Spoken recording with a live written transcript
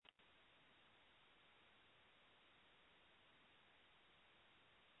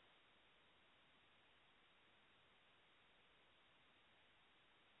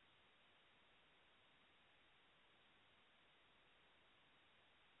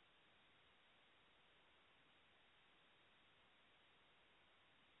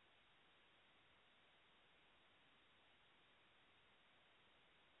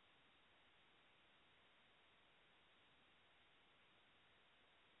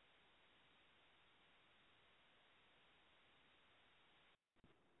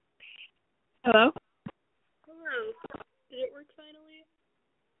Hello? Hello. Did it work finally?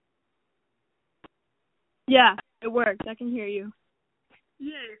 Yeah, it worked. I can hear you.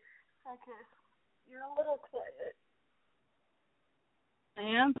 Yay. Okay. You're a little quiet. I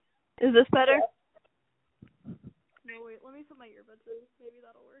am? Is this better? No, wait. Let me put my earbuds in. Maybe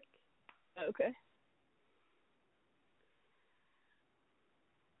that'll work. Okay.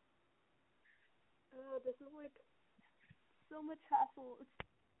 Oh, this is like so much hassle.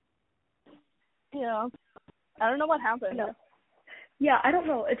 Yeah. I don't know what happened. No. Yeah, I don't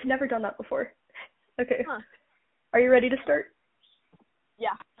know. It's never done that before. Okay. Huh. Are you ready to start? Yeah,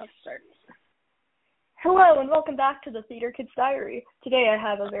 let's start. Hello and welcome back to the Theater Kids Diary. Today I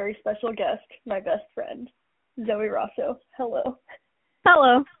have a very special guest, my best friend, Zoe Rosso. Hello.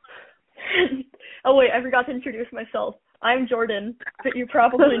 Hello. Oh wait, I forgot to introduce myself. I'm Jordan, but you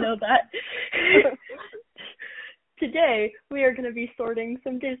probably know that. Today we are going to be sorting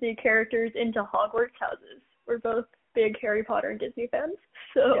some Disney characters into Hogwarts houses. We're both big Harry Potter and Disney fans,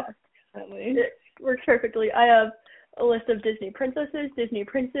 so Yeah, definitely. it works perfectly. I have a list of Disney princesses, Disney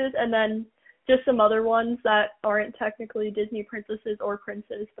princes, and then just some other ones that aren't technically Disney princesses or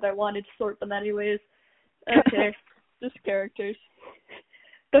princes, but I wanted to sort them anyways. Okay. Just characters.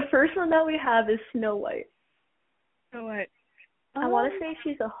 The first one that we have is Snow White. Oh, wait. I want to say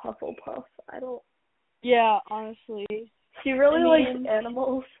she's a Hufflepuff. Yeah, honestly. She really likes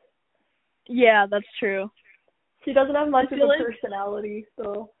animals. Yeah, that's true. She doesn't have much of feel a like- personality,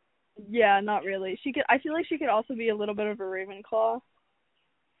 so. Yeah, not really. I feel like she could also be a little bit of a Ravenclaw,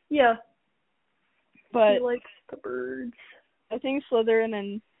 Yeah, but she likes the birds. I think Slytherin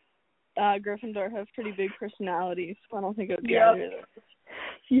and Gryffindor have pretty big personalities, so I don't think it would be Yep. either of those.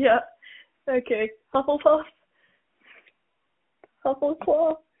 Yeah. Okay. Hufflepuff.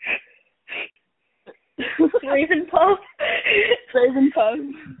 Huffleclaw. Ravenpuff.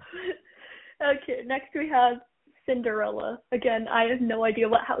 Ravenpuff. Okay, next we have Cinderella. Again, I have no idea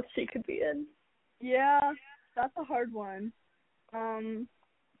what house she could be in. Yeah, that's a hard one.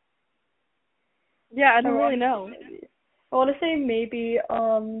 Yeah, I don't really know. I want to say maybe,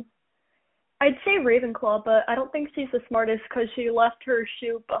 I'd say Ravenclaw, but I don't think she's the smartest because she left her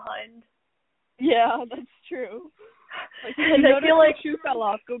shoe behind. Yeah, that's true. Like, if And you I notice feel like, your shoe fell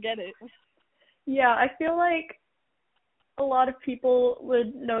off, go get it. yeah, I feel like a lot of people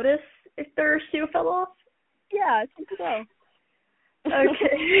would notice if their shoe fell off. Yeah, I think so.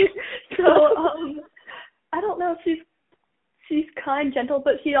 Okay. So, I don't know if she's kind, gentle,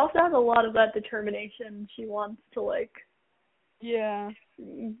 but she also has a lot of that determination. She wants to, like, Yeah.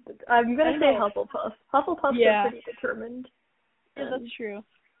 I'm going to say know. Hufflepuff. Hufflepuffs Yeah. are pretty determined. Yeah, that's true.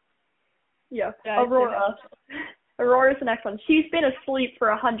 Yeah. Yeah, I'd say Aurora. Aurora's the next one. She's been asleep for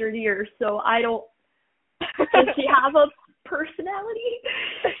 100 years, so I don't... Does she have a personality?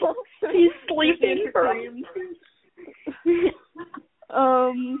 She's sleeping for...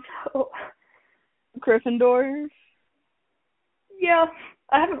 Oh. Gryffindor. Yeah.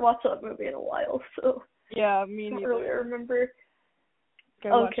 I haven't watched that movie in a while, so... Yeah, me I don't neither. really remember. I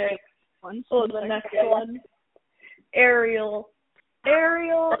watched Okay. it once. Oh, the next one. Ariel.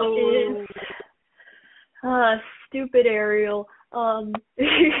 Ariel is... stupid Ariel.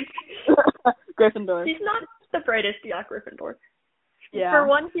 Gryffindor. She's not the brightest, yeah, Gryffindor. Yeah. For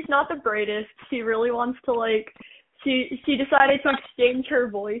one, she's not the brightest. She really wants to, like, she decided to exchange her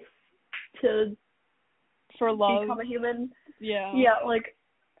voice to For love. become a human. Yeah. Yeah, like,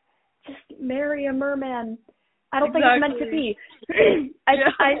 just marry a merman. I don't think it's meant to be.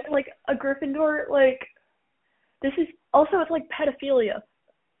 I like, a Gryffindor, like, this is, also, it's like pedophilia.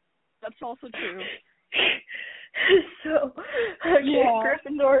 That's also true. So, okay, Yeah.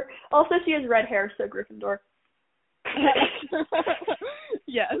 Gryffindor. Also, she has red hair, so Gryffindor.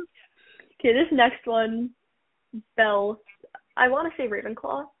 Yes. Okay, this next one, Belle. I want to say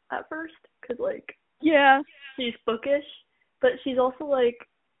Ravenclaw at first, because, like, Yeah. she's bookish, but she's also, like,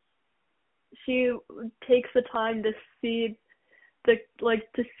 she takes the time to see the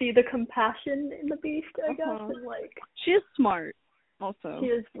compassion in the beast, I guess, and, like... She is smart, also. She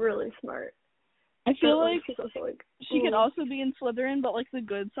is really smart. I feel like she's also, like... she could also be in Slytherin, but, like, the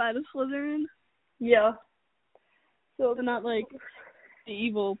good side of Slytherin. Yeah. So not, like, the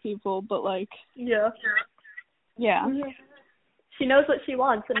evil people, but, like... Yeah. Yeah. She knows what she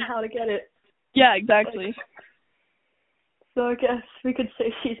wants and how to get it. Yeah, exactly. So I guess we could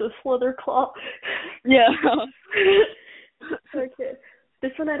say she's a Slitherclaw. Yeah. Okay.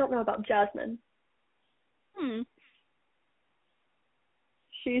 This one I don't know about, Jasmine.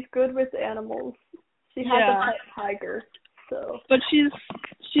 She's good with animals. She has a pet tiger, so. But she's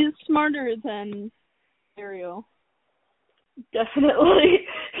smarter than Ariel. Definitely.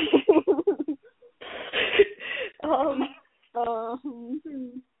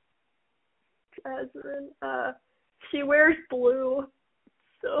 Jasmine, she wears blue,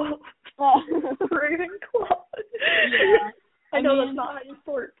 so Ravenclaw. Yeah. I know that's not how you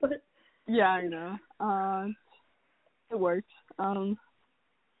sort, but yeah, I know. It worked. I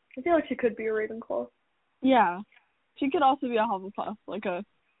feel like she could be a Ravenclaw. Yeah. She could also be a Hufflepuff, like a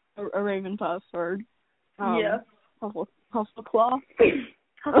Ravenpuff or Huffleclaw.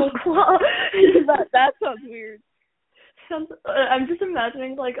 Huffleclaw. that sounds weird. I'm just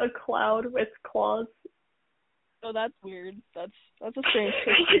imagining like a cloud with claws. Oh, that's weird. That's a strange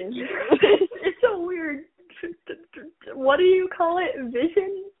picture. It's so weird. What do you call it?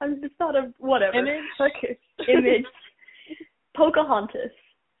 Vision? I'm just not a whatever. Image. Okay. Image. Pocahontas.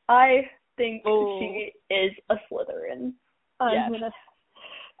 I think she is a Slytherin. Yes.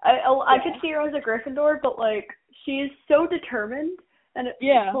 I could see her as a Gryffindor, but like she's so determined and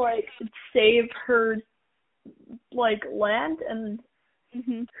to like save her like land and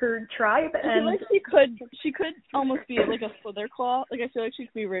her tribe, and I feel like she could almost be like a Slytherclaw. Like I feel like she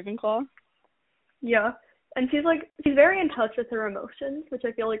could be Ravenclaw. Yeah. And she's very in touch with her emotions, which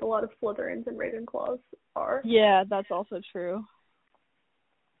I feel like a lot of Slytherins and Ravenclaws are. Yeah, that's also true.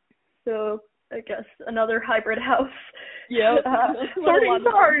 So I guess another hybrid house. Yeah. Sorting's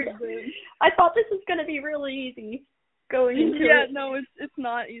hard. I thought this was gonna be really easy going into it. Yeah, no, it's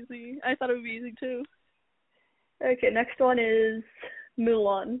not easy. I thought it would be easy too. Okay, next one is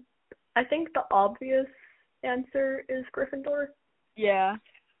Mulan. I think the obvious answer is Gryffindor. Yeah.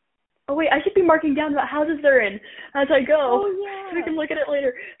 Oh wait, I should be marking down what houses they're in as I go. Oh yeah. So we can look at it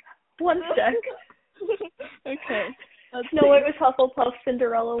later. One sec. Okay. Snow White was Hufflepuff.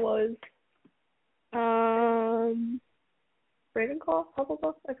 Cinderella was Ravenclaw?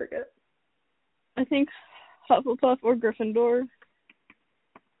 Hufflepuff? I forget. I think Hufflepuff or Gryffindor.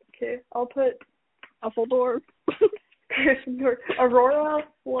 Okay, I'll put Huffledore. Gryffindor. Aurora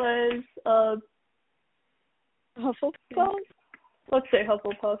was Hufflepuff? Let's say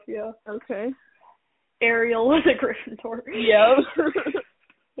Hufflepuff, yeah. Okay. Ariel was a Gryffindor. Yeah.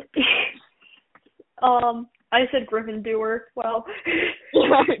 I said Gryffindor. Wow.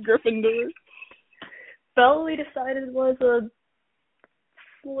 Gryffindor. Belle, we decided, was a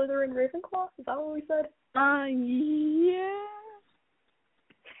Slytherin Ravenclaw? Is that what we said?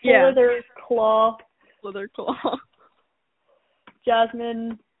 Yeah. Slytherclaw. Slytherclaw.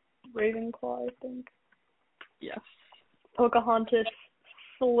 Jasmine, Ravenclaw, I think. Yes. Pocahontas,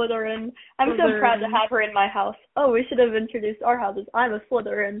 Slytherin. I'm so proud to have her in my house. Oh, we should have introduced our houses. I'm a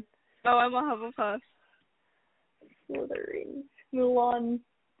Slytherin. Oh, I'm a Hufflepuff. Slytherin. Mulan.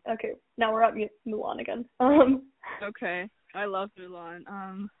 Okay, now we're at Mulan again. Okay, I love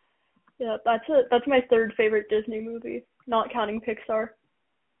Mulan. Yeah, that's my third favorite Disney movie, not counting Pixar.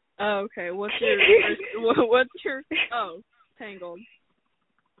 Oh, okay. What's your Tangled.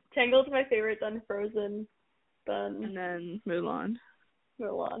 Tangled's my favorite, then Frozen, and then Mulan.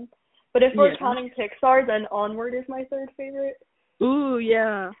 But if we're counting Pixar, then Onward is my third favorite. Ooh,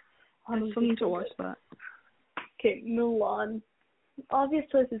 yeah. I still need to watch that. Okay, Mulan. Obvious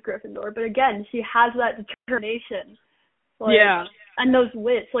choice is Gryffindor, but again, she has that determination. Like, yeah. And those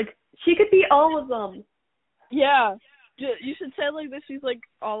wits. Like, she could be all of them. Yeah. You should say like this, she's like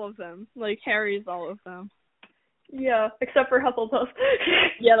all of them. Like, Harry's all of them. Yeah, except for Hufflepuff.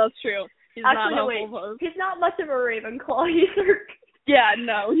 Yeah, that's true. He's actually, not Hufflepuff. He's not much of a Ravenclaw either. Yeah,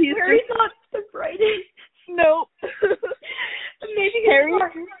 no. Harry's not the brightest. Nope. Maybe Harry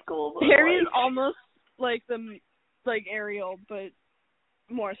in school. Harry is almost like Ariel, but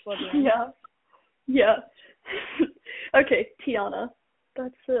more Slytherin. Yeah. Okay, Tiana.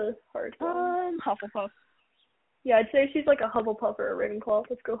 That's a hard one. Hufflepuff. Yeah, I'd say she's like a Hufflepuff or a Ravenclaw.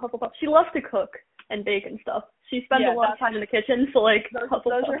 Let's go Hufflepuff. She loves to cook and bake and stuff. She spends a lot of time in the kitchen, so like those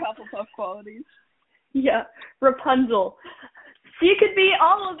are Hufflepuff qualities. Yeah. Rapunzel. She could be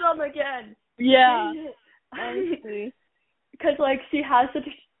all of them again. Yeah. Honestly. Because like she has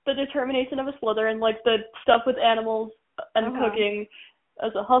the determination of a Slytherin, like the stuff with animals and cooking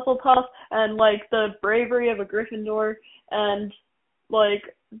as a Hufflepuff, and like the bravery of a Gryffindor, and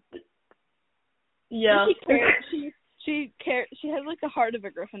like yeah. She cares. She has like the heart of a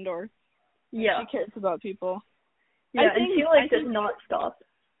Gryffindor. Yeah. She cares about people. Yeah, and she does not stop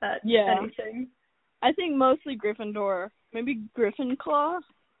at anything. I think mostly Gryffindor. Maybe Gryffindor.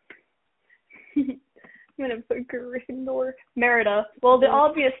 I'm gonna put Gryffindor. Merida. Well, the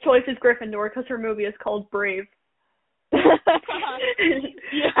obvious choice is Gryffindor because her movie is called Brave. Exactly.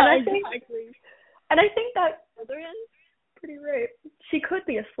 And I think that Slytherin? Pretty right. She could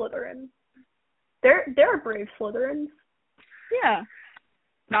be a Slytherin. There are brave Slytherins. Yeah.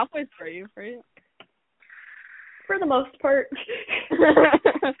 Malfoy's brave, right? For the most part.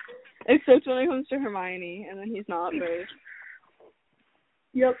 Except when it comes to Hermione, and then he's not brave.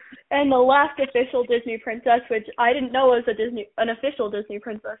 Yep. And the last official Disney princess, which I didn't know was an official Disney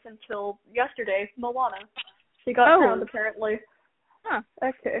princess until yesterday, Moana. She got crowned apparently. Huh.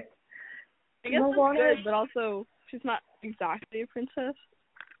 Okay. I guess Moana, that's good, but also she's not exactly a princess.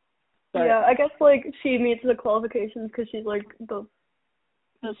 But yeah, I guess like she meets the qualifications because she's like the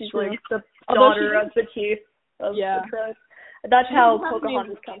daughter of the chief of the tribe. That's how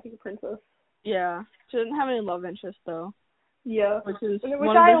Pocahontas counts as a princess. Yeah, she doesn't have any love interest though. Yeah, which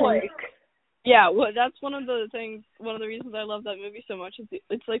I like. Yeah, well, that's one of the reasons I love that movie so much.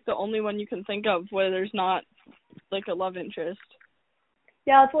 It's like the only one you can think of where there's not like a love interest.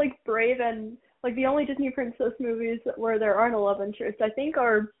 Yeah, it's like Brave and like the only Disney princess movies where there aren't a love interest, I think,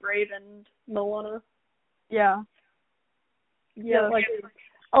 are Brave and Moana. Yeah. Yeah, like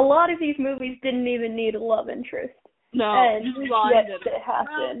a lot of these movies didn't even need a love interest. No, and Mulan yet did. It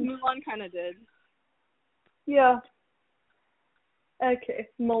happened. Mulan kind of did. Yeah. Okay,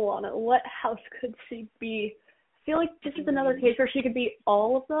 Moana. What house could she be? I feel like this is another case where she could be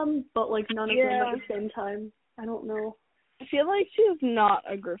all of them, but like none of them at the same time. I don't know. I feel like she's not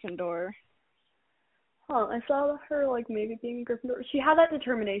a Gryffindor. Huh, I saw her like maybe being a Gryffindor. She had that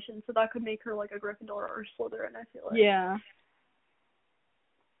determination, so that could make her like a Gryffindor or a Slytherin, I feel like. Yeah.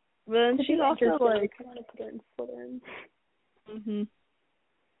 But then she's also like... I want to put her in Slytherin. Mhm.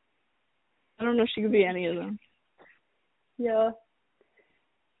 I don't know if she could be any of them. Yeah.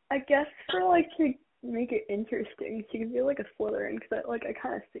 I guess for like to make it interesting, she could be like a Slytherin because I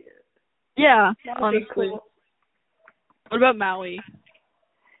kind of see it. Yeah, honestly. Cool. What about Maui?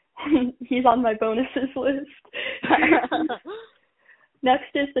 He's on my bonuses list.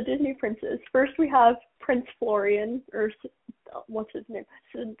 Next is the Disney princes. First we have Prince Florian, or what's his name?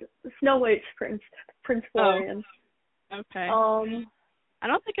 Snow White's prince, Prince Florian. Oh. Okay. I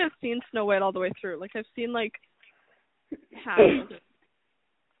don't think I've seen Snow White all the way through. Like I've seen like half of it.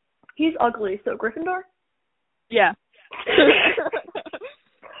 He's ugly, so Gryffindor? Yeah.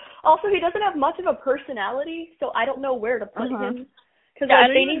 Also, he doesn't have much of a personality, so I don't know where to put him. Cause, I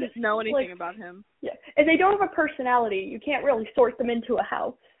don't even know anything about him. Yeah, if they don't have a personality, you can't really sort them into a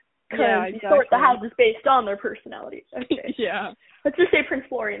house. Yeah, exactly. You sort the houses based on their personality. Okay. Yeah. Let's just say Prince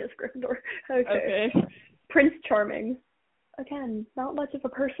Florian is Gryffindor. Okay. Prince Charming. Again, not much of a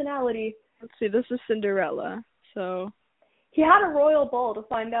personality. Let's see, this is Cinderella, so... He had a royal ball to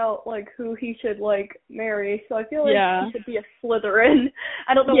find out, like, who he should, like, marry, so I feel like he should be a Slytherin.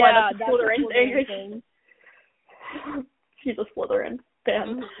 I don't know why that's a Slytherin thing. He's a Slytherin.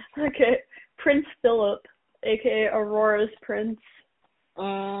 Damn. Mm-hmm. Okay. Prince Philip, a.k.a. Aurora's prince. Is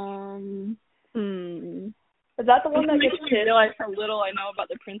that the one that gets killed? I realize how little I know about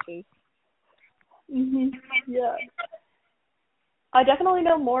the princes. Yeah. I definitely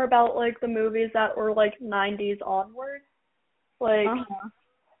know more about, like, the movies that were, like, 90s onward. Like,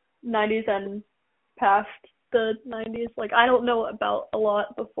 90s and past the 90s. Like, I don't know about a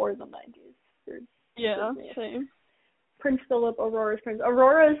lot before the 90s. Yeah, same. Prince Philip, Aurora's prince.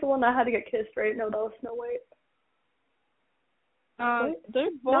 Aurora is the one that had to get kissed, right? No, that was Snow White.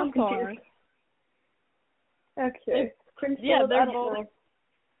 They're both are. Okay. Prince yeah, Philip, they're both. Know.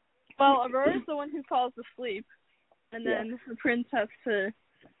 Well, Aurora's the one who falls asleep, and then the prince has to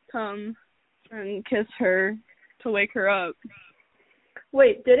come and kiss her to wake her up.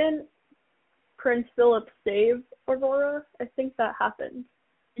 Wait, didn't Prince Philip save Aurora? I think that happened.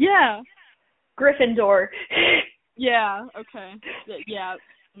 Yeah. Gryffindor. Yeah, okay. Yeah.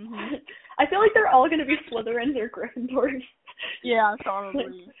 Mm-hmm. I feel like they're all going to be Slytherins or Gryffindors. Yeah,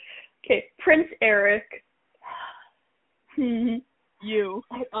 probably. Okay, Prince Eric. You.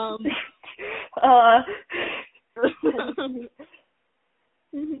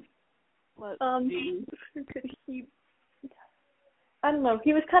 Let's see. Could he... I don't know.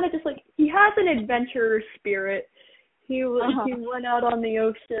 He was kind of just like, he has an adventurer spirit. He went out on the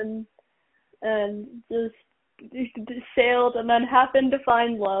ocean and just sailed and then happened to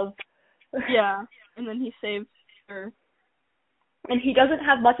find love. Yeah, and then he saved her. And he doesn't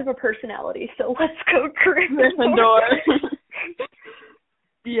have much of a personality, so let's go Gryffindor.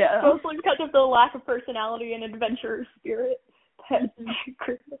 Yeah. Mostly because of the lack of personality and adventurer spirit.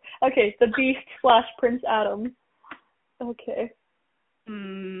 Okay, the Beast / Prince Adam. Okay.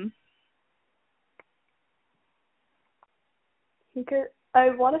 I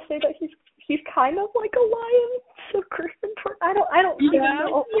want to say that he's kind of like a lion, so Gryffindor. I don't even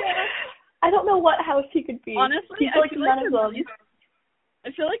know. Yeah. I don't know what house he could be. Honestly, he's like none of them.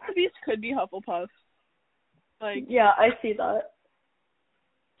 I feel like the Beast could be Hufflepuff. Like, yeah, I see that.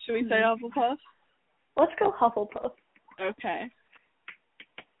 Should we say Hufflepuff? Let's go Hufflepuff. Okay.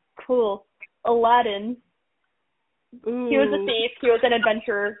 Cool. Aladdin. Ooh. He was a thief. He was an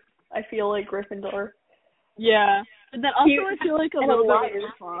adventurer. I feel like Gryffindor. Yeah. But then also I feel like a little bit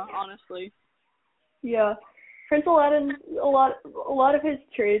of Ravenclaw, honestly. Yeah. Prince Aladdin, a lot of his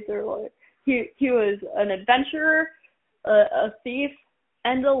traits are like, he was an adventurer, a thief,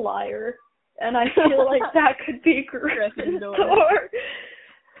 and a liar. And I feel like that could be Gryffindor.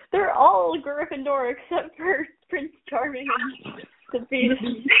 They're all Gryffindor except for Prince Charming and the Beast.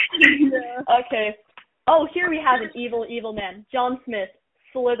 Yeah. Okay. Oh, here we have an evil man. John Smith,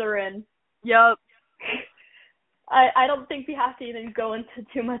 Slytherin. Yep. I don't think we have to even go into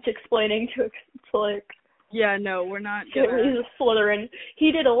too much explaining to like. Yeah, no, we're not He's a Slytherin.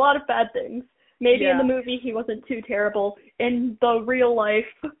 He did a lot of bad things. Maybe in the movie he wasn't too terrible. In the real life,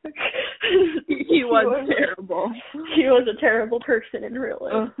 he was terrible. He was a terrible person in real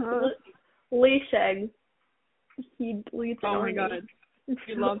life. Uh-huh. Lee Shang. He leads an army. Oh my god.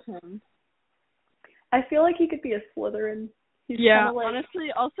 We love him. I feel like he could be a Slytherin. He's like...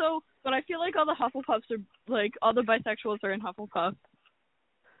 honestly, also, but I feel like all the Hufflepuffs are, like, all the bisexuals are in Hufflepuff.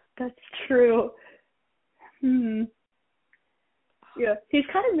 That's true. Yeah, he's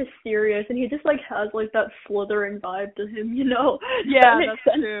kind of mysterious, and he just, like, has, like, that Slytherin vibe to him, you know? Yeah,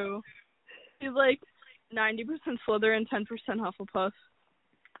 that's true. He's, like, 90% Slytherin, 10% Hufflepuff.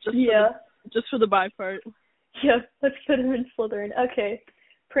 Just for the bi part. Yeah, let's put him in Slytherin. Okay,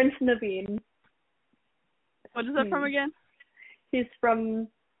 Prince Naveen. What is that from again? He's from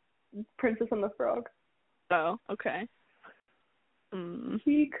Princess and the Frog. Oh, okay.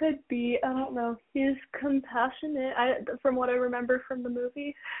 He could be, I don't know, he's compassionate, from what I remember from the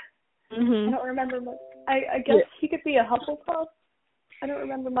movie. I don't remember much. I guess he could be a Hufflepuff. I don't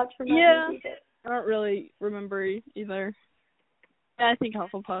remember much from that movie. I don't really remember either. Yeah, I think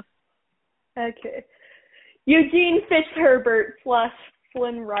Hufflepuff. Okay. Eugene Fitzherbert /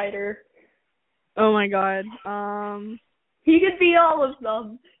 Flynn Rider. Oh my god. He could be all of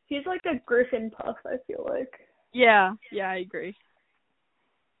them. He's like a Griffin Puff, I feel like. Yeah, I agree.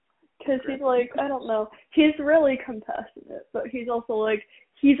 Because he's like, I don't know, he's really compassionate, but he's also like,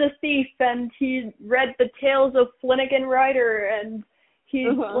 he's a thief, and he read the tales of Flanagan Rider, and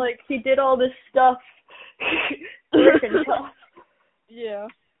he's like, he did all this stuff. Griffin Puff. Yeah.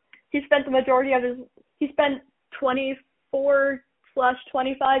 He spent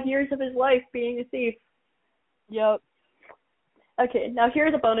 24/25 years of his life being a thief. Yep. Okay, now here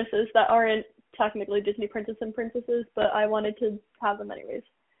are the bonuses that aren't technically Disney Princess and Princesses, but I wanted to have them anyways.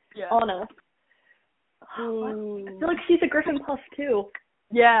 Yeah. Anna. I feel like she's a Griffin Puff too.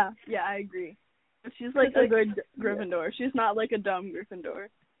 Yeah, I agree. She's like a good Gryffindor. She's not like a dumb Gryffindor.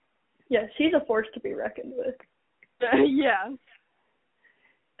 Yeah, she's a force to be reckoned with. Yeah.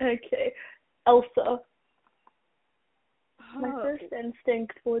 Okay. Elsa. My first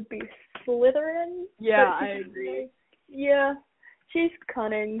instinct would be Slytherin. Yeah, I agree. Yeah. She's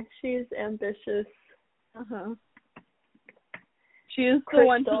cunning. She's ambitious. She's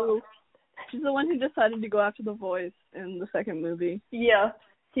the one who decided to go after the voice in the second movie. Yeah.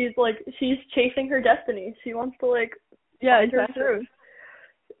 She's chasing her destiny. She wants to find her truth.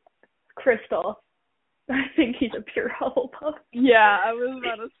 Kristoff. I think he's a pure Hufflepuff. Yeah, I was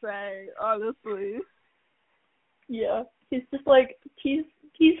about to say, honestly. Yeah. He's just he's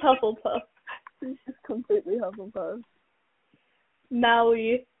Hufflepuff. He's just completely Hufflepuff.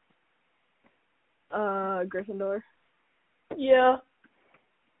 Maui. Gryffindor. Yeah.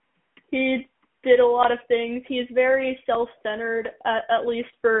 He did a lot of things. He's very self-centered, at least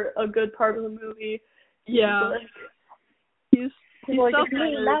for a good part of the movie. Yeah. He's like, it's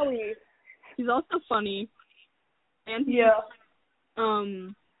me, Maui. He's also funny. And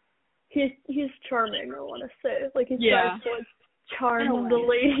he's charming, I want to say. He's trying to charm the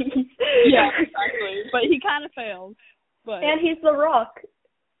ladies. Yeah, exactly. But he kind of fails. But and he's the Rock.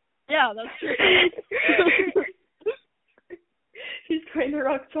 Yeah, that's true. He's Dwayne The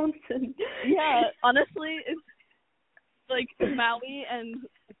Rock Johnson. Yeah, honestly, it's Maui and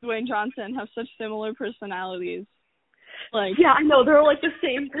Dwayne Johnson have such similar personalities. Yeah, I know, they're the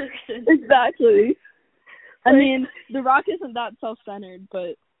same person. Exactly. I mean, The Rock isn't that self-centered,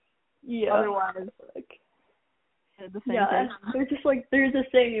 but otherwise, they're the same person. They're just they're the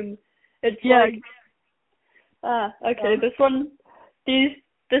same. It's okay,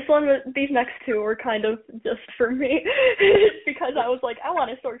 these next two were kind of just for me because I was I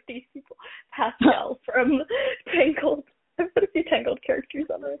want to sort these people. Pascal from Tangled. I've put a few Tangled characters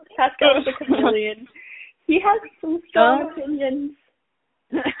on there. Pascal is a chameleon. He has some strong opinions.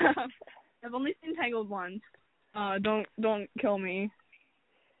 I've only seen Tangled once. Don't kill me.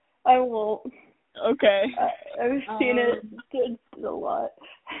 I won't. Okay. I've seen it did a lot.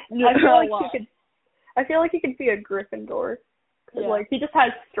 Yeah, I feel like a lot. I feel like he could be a Gryffindor. 'Cause, Yeah. like, he just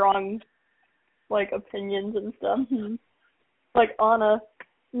has strong, like, opinions and stuff. Mhm. Like,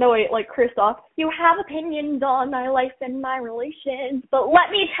 like, Kristoff, you have opinions on my life and my relations, but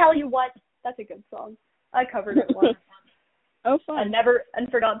let me tell you what. That's a good song. I covered it once. Oh, fun.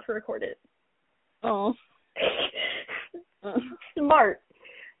 And forgot to record it. Oh. Smart.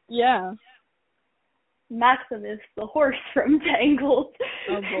 Yeah. Maximus, the horse from Tangled.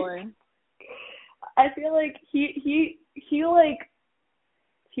 Oh boy. I feel like he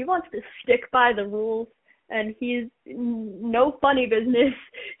wants to stick by the rules, and he's no funny business.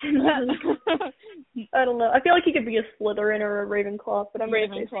 I don't know. I feel like he could be a Slytherin or a Ravenclaw, but I'm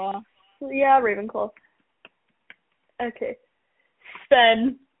Ravenclaw. Yeah, Ravenclaw. Okay.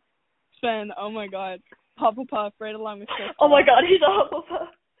 Sven. Oh my god. Hufflepuff right along with Kristoff. Oh my god, he's a Hufflepuff.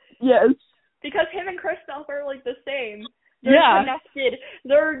 Yes. Because him and Kristoff are like the same. They're connected.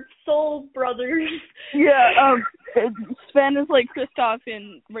 They're soul brothers. Yeah, Sven is like Kristoff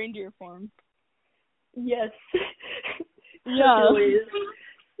in reindeer form. Yes. Yeah.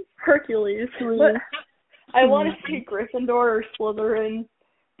 Hercules. But I want to say Gryffindor or Slytherin,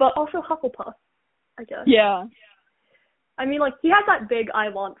 but also Hufflepuff, I guess. Yeah. I mean, like, he has that big I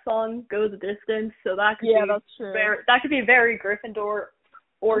Want song, Go the Distance, so that could that's true. That could be very Gryffindor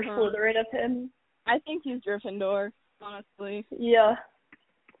or Slytherin of him. I think he's Gryffindor, honestly. Yeah.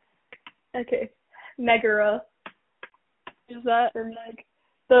 Okay. Megara. Is that? Or Meg.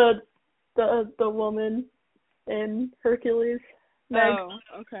 The woman in Hercules. Meg. Oh,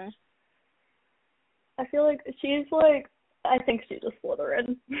 okay. I feel like I think she's a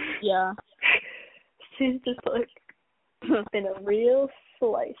Slytherin. Yeah. She's just like been a real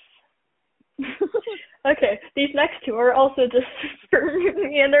slice. Okay, these next two are also just for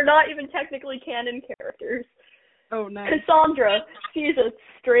me, and they're not even technically canon characters. Oh, nice. Cassandra, she's a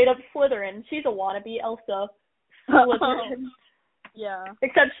straight up Slytherin. She's a wannabe Elsa Slytherin. Yeah.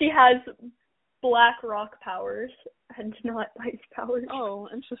 Except she has black rock powers and not ice powers. Oh,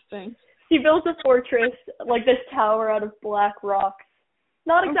 interesting. She builds a fortress, like this tower out of black rocks.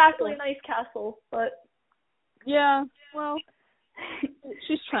 Not exactly a nice castle, but... Yeah, well,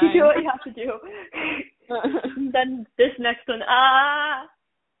 she's trying. You do what you have to do. Then this next one,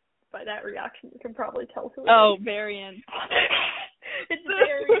 by that reaction, you can probably tell who it is. Oh, Varian. It's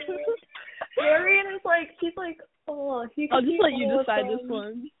Varian. Varian is like, he's like, oh, he I'll just let you decide this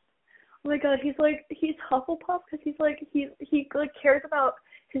one. Oh my god, he's Hufflepuff because he like cares about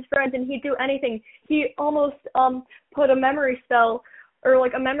his friends and he'd do anything. He almost put a memory spell or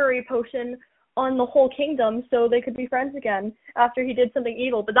like a memory potion on the whole kingdom so they could be friends again after he did something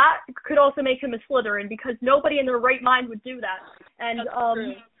evil. But that could also make him a Slytherin because nobody in their right mind would do that. And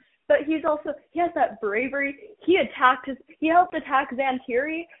true. but he has that bravery. He helped attack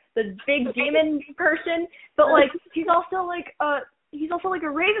Xantiri, the big demon person, but like he's also like a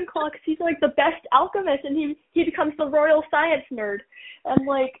Ravenclaw because he's like the best alchemist, and he becomes the royal science nerd, and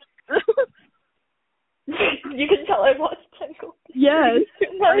like you can tell I watched Tangled. Yes,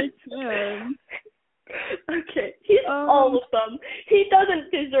 I can. Okay, he's all of them. He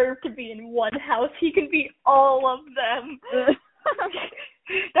doesn't deserve to be in one house. He can be all of them.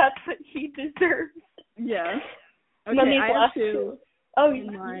 That's what he deserves. Yeah. Okay, I have two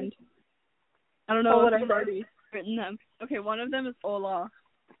in mind. I don't know if I've already written them. Okay, one of them is Olaf.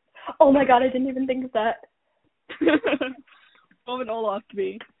 Oh my god, I didn't even think of that. What would Olaf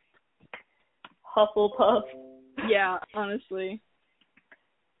be? Hufflepuff. Yeah, honestly.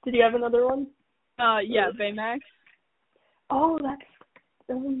 Did you have another one? Yeah, Baymax. Oh, that's...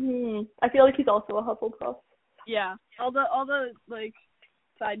 I feel like he's also a Hufflepuff. Yeah, all the like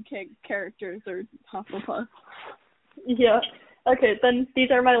sidekick characters are Hufflepuff. Yeah. Okay, then these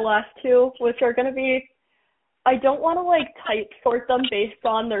are my last two, which are gonna be... I don't want to like type sort them based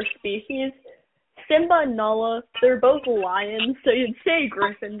on their species. Simba and Nala, they're both lions, so you'd say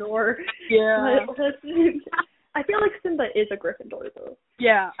Gryffindor. Yeah. I feel like Simba is a Gryffindor though.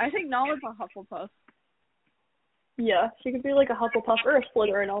 Yeah, I think Nala's a Hufflepuff. Yeah, she could be like a Hufflepuff or a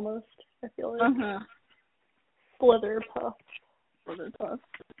Slytherin almost, I feel like. Slitherpuff. Slitherpuff.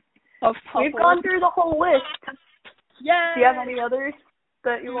 We've gone through the whole list. Yay! Do you have any others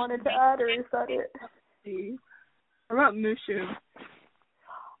that you wanted to add, or is that it? Let's see. What about Mushu?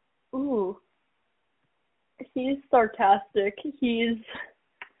 Ooh. He's sarcastic. He's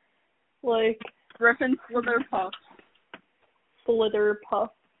like... Griffin Slitherpuff. Slitherpuff.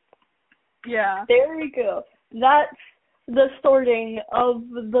 Yeah. There we go. That's the sorting of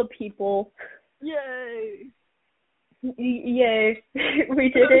the people. Yay! Yay. We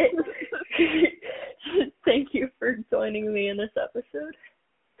did it. Thank you for joining me in this episode.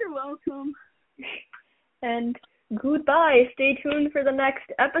 You're welcome. And goodbye. Stay tuned for the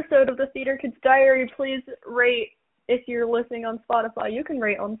next episode of the Theater Kids Diary. Please rate if you're listening on Spotify. You can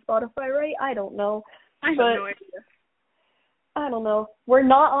rate on Spotify, right? I don't know. I have no idea. I don't know. We're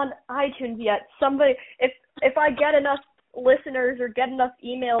not on iTunes yet. Somebody, if I get enough listeners or get enough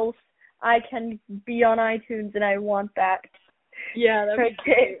emails, I can be on iTunes, and I want that. Yeah, that'd be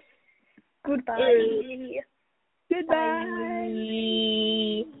great. Goodbye. Goodbye.